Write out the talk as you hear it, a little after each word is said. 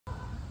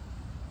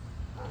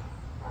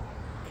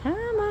Come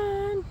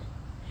on.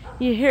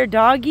 You hear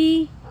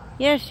doggy?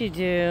 Yes, you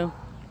do.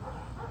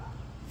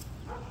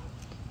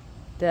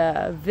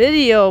 The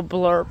video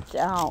blurped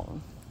out.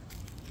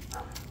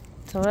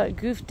 So that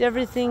goofed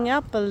everything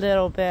up a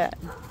little bit.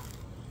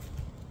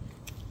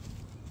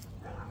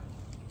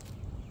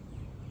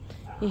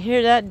 You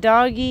hear that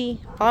doggy?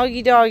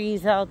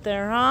 Doggies out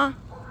there, huh?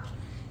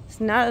 It's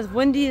not as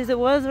windy as it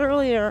was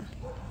earlier.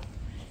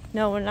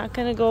 No, we're not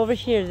going to go over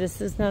here.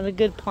 This is not a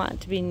good plant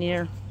to be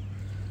near.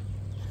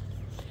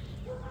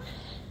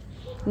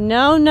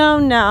 No, no,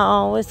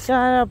 no. It's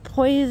got a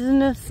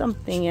poisonous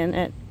something in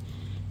it.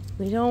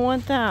 We don't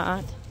want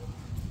that.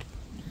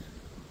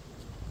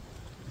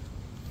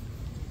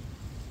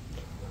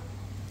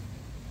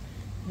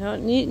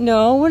 Don't need,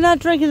 no, we're not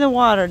drinking the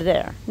water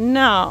there.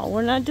 No,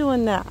 we're not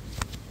doing that.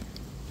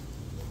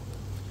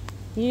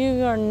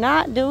 You are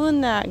not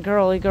doing that,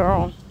 girly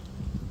girl.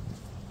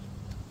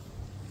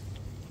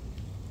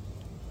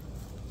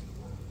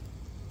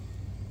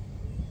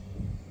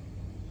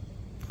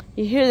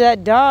 You hear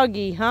that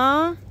doggy,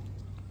 huh?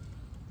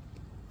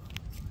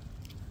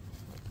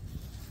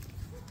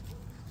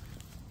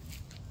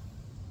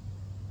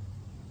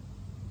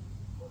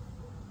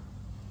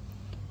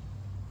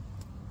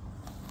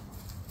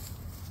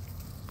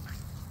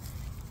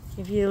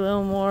 Give you a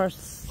little more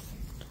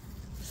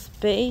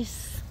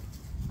space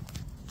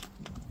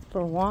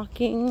for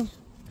walking.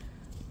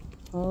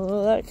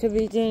 Although that could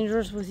be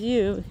dangerous with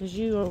you because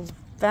you are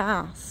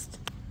fast.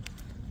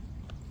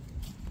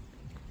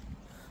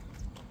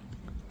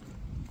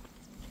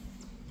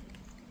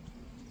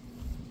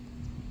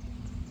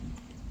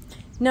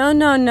 No,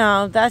 no,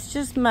 no. That's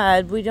just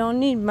mud. We don't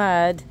need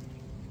mud.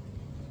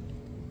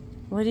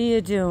 What are you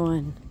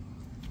doing?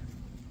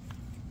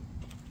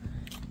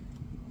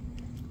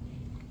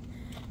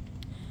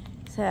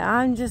 Say,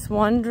 I'm just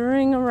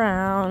wandering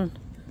around,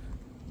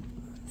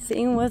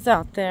 seeing what's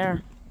out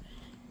there.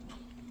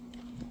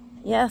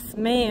 Yes,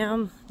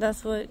 ma'am.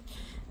 That's what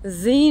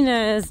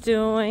Xena is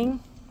doing.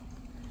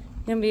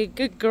 You're gonna be a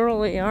good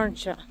girly,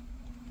 aren't you?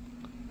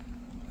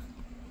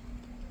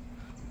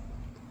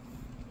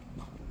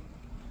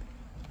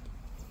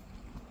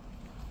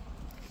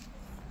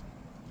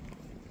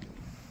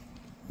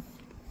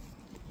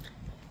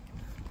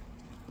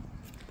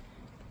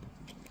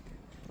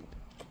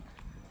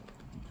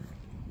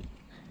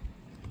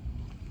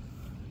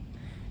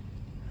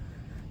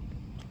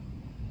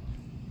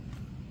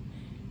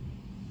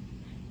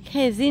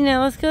 Okay, Xena,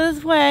 let's go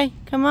this way.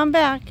 Come on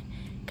back.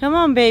 Come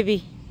on,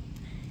 baby.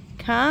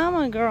 Come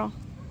on, girl.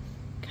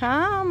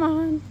 Come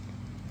on.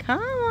 Come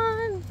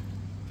on.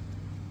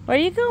 Where are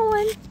you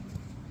going?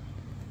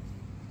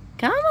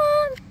 Come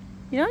on.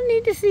 You don't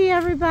need to see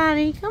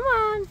everybody. Come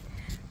on.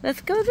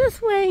 Let's go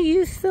this way,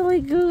 you silly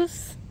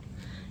goose.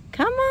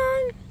 Come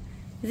on,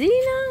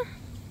 Xena.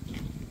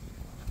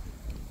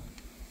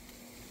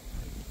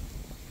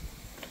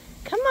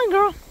 Come on,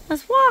 girl.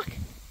 Let's walk.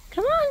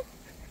 Come on.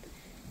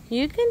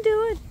 You can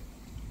do it.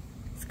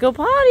 Let's go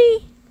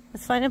potty.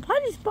 Let's find a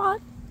potty spot.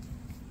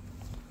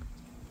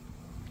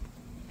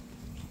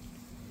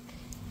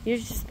 You're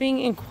just being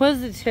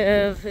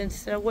inquisitive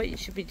instead of what you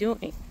should be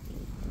doing.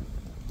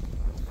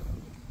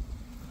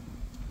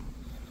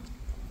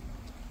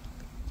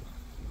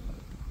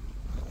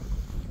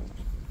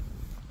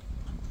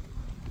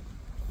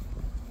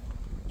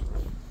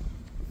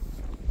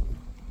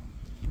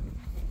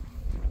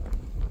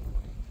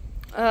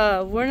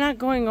 We're not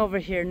going over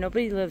here.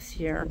 Nobody lives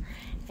here.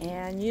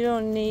 And you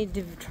don't need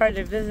to try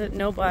to visit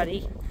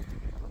nobody.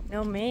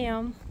 No,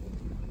 ma'am.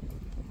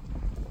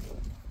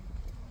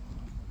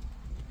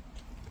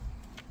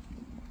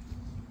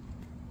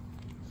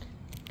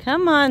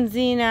 Come on,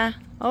 Xena.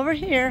 Over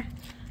here.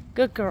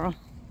 Good girl.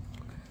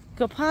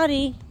 Go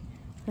potty.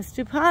 Let's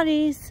do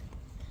potties.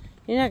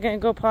 You're not going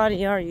to go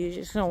potty, are you? You're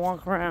just going to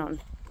walk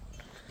around.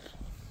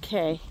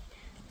 Okay.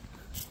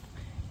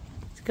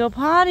 Let's go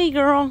potty,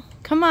 girl.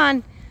 Come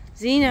on.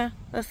 Xena,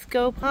 let's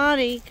go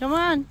potty. Come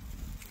on.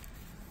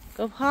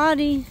 Go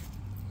potty.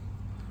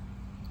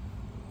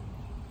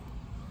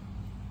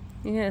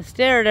 You're going to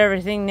stare at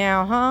everything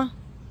now, huh?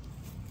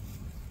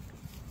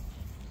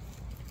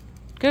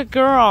 Good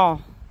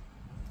girl.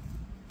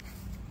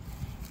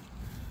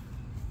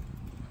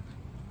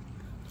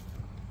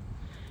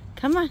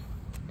 Come on.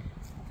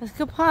 Let's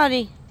go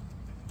potty.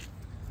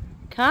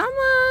 Come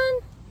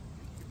on.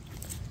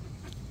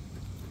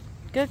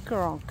 Good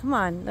girl. Come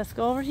on. Let's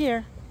go over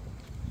here.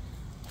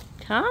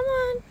 Come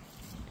on.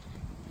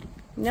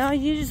 No,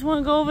 you just want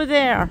to go over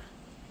there.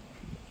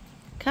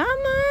 Come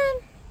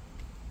on.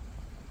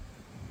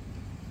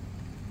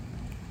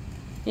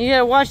 You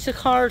gotta watch the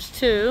cars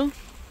too.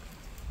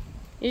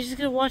 You're just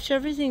gonna watch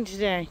everything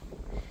today.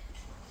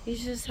 You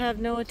just have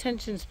no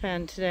attention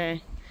span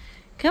today.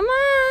 Come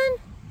on.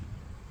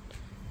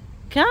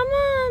 Come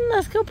on.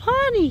 Let's go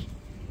potty.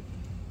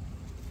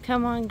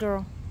 Come on,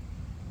 girl.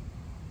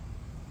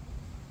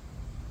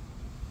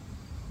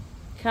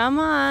 Come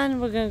on,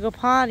 we're gonna go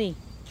potty.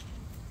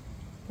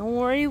 Don't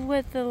worry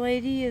what the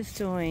lady is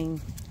doing.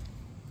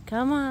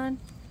 Come on.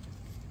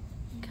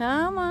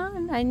 Come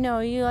on. I know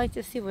you like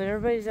to see what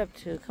everybody's up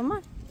to. Come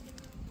on.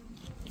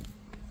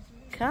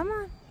 Come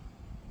on.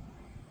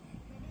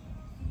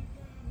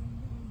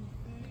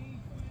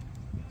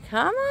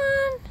 Come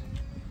on.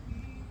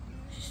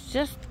 She's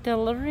just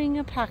delivering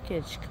a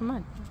package. Come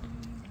on.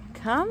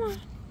 Come on.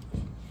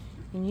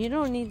 And you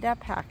don't need that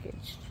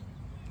package.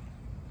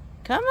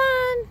 Come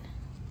on.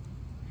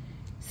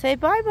 Say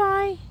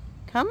bye-bye.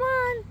 Come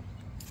on.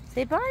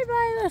 Say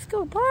bye-bye. Let's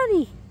go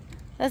potty.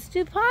 Let's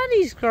do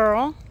potties,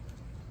 girl.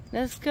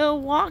 Let's go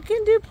walk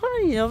and do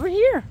potties over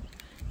here.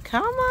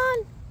 Come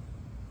on.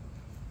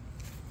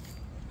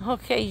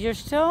 Okay, you're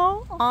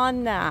still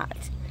on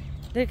that.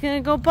 They're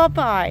going to go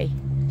bye-bye.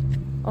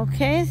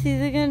 Okay, see,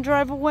 they're going to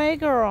drive away,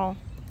 girl.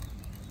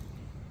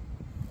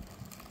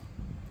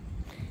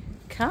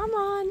 Come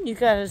on. You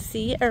got to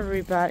see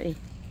everybody.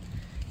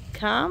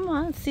 Come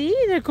on. See,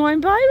 they're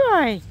going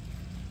bye-bye.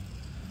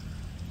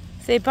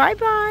 Say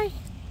bye-bye.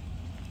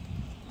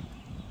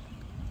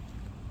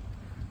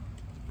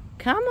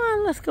 Come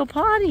on, let's go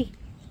potty.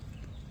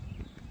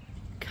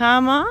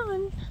 Come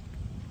on.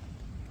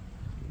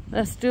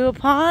 Let's do a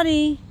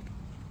potty.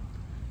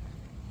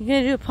 You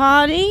gonna do a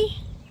potty?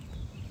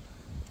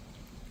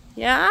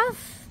 Yes?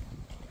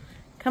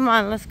 Come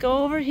on, let's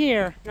go over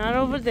here, not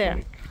over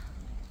there.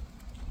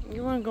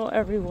 You wanna go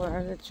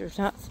everywhere that you're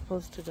not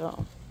supposed to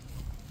go.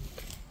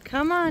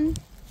 Come on.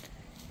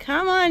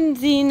 Come on,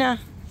 Xena.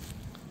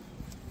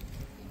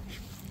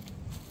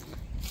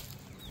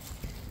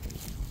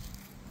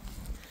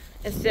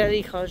 Instead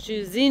he calls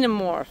you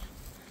Xenomorph.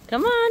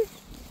 Come on.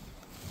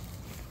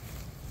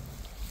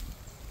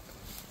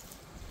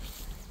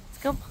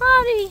 Let's go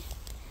potty.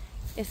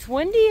 It's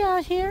windy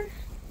out here.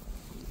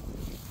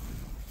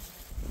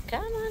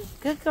 Come on.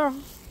 Good girl.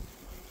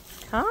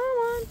 Come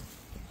on.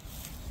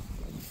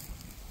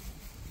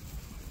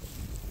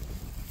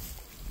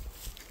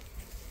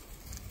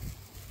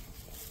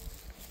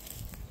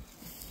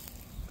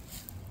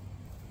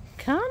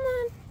 Come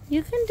on.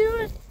 You can do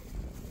it.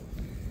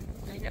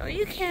 I know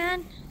you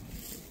can.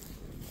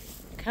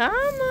 Come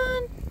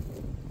on.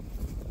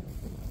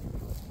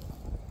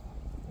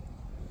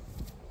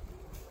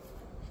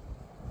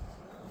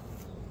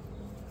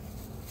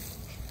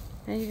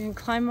 And you can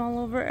climb all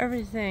over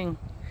everything.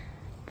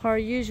 Per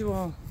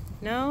usual.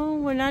 No,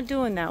 we're not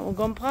doing that. We're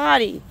going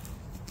potty.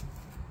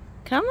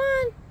 Come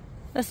on.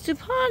 Let's do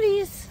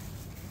potties.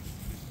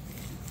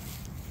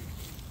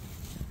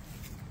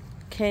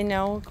 Okay,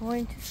 now we're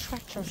going to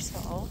stretch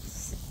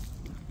ourselves.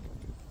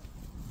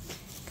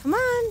 Come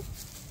on.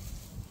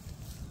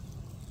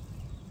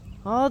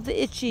 All the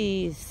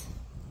itchies.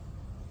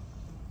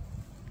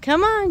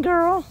 Come on,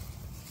 girl.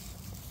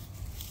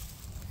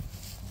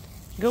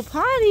 Go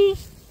potty.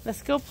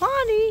 Let's go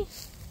potty.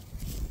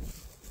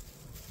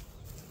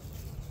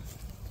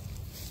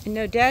 I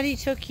know Daddy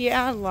took you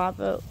out a lot,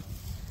 but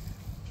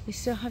we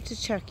still have to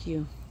check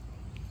you.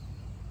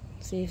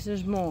 See if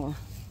there's more.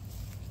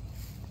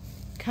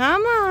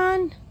 Come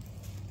on.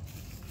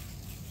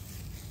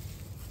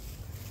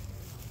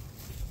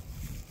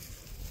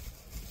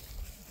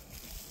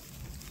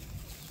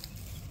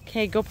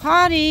 Okay, go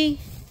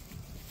potty.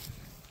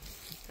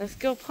 Let's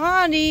go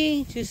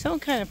potty. Do some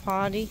kind of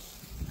potty.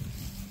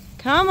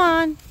 Come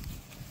on.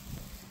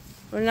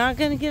 We're not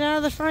going to get out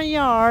of the front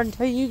yard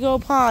until you go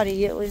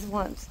potty at least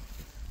once.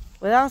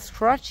 Without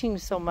scratching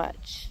so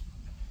much.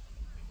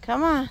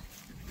 Come on.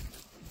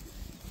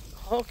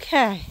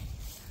 Okay.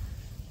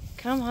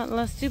 Come on,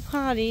 let's do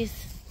potties.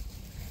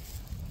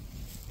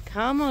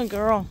 Come on,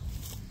 girl.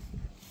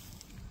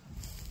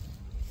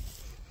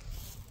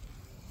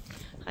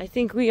 I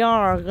think we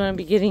are going to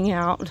be getting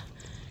out.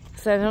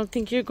 Because I don't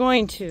think you're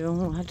going to.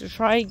 We'll have to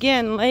try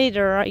again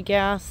later, I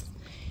guess.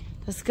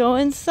 Let's go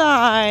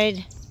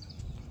inside.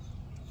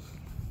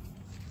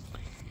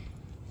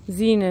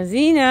 Xena,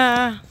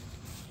 Xena.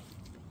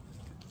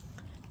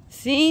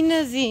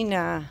 Xena,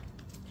 Xena.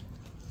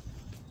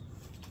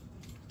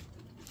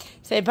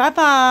 Say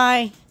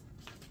bye-bye.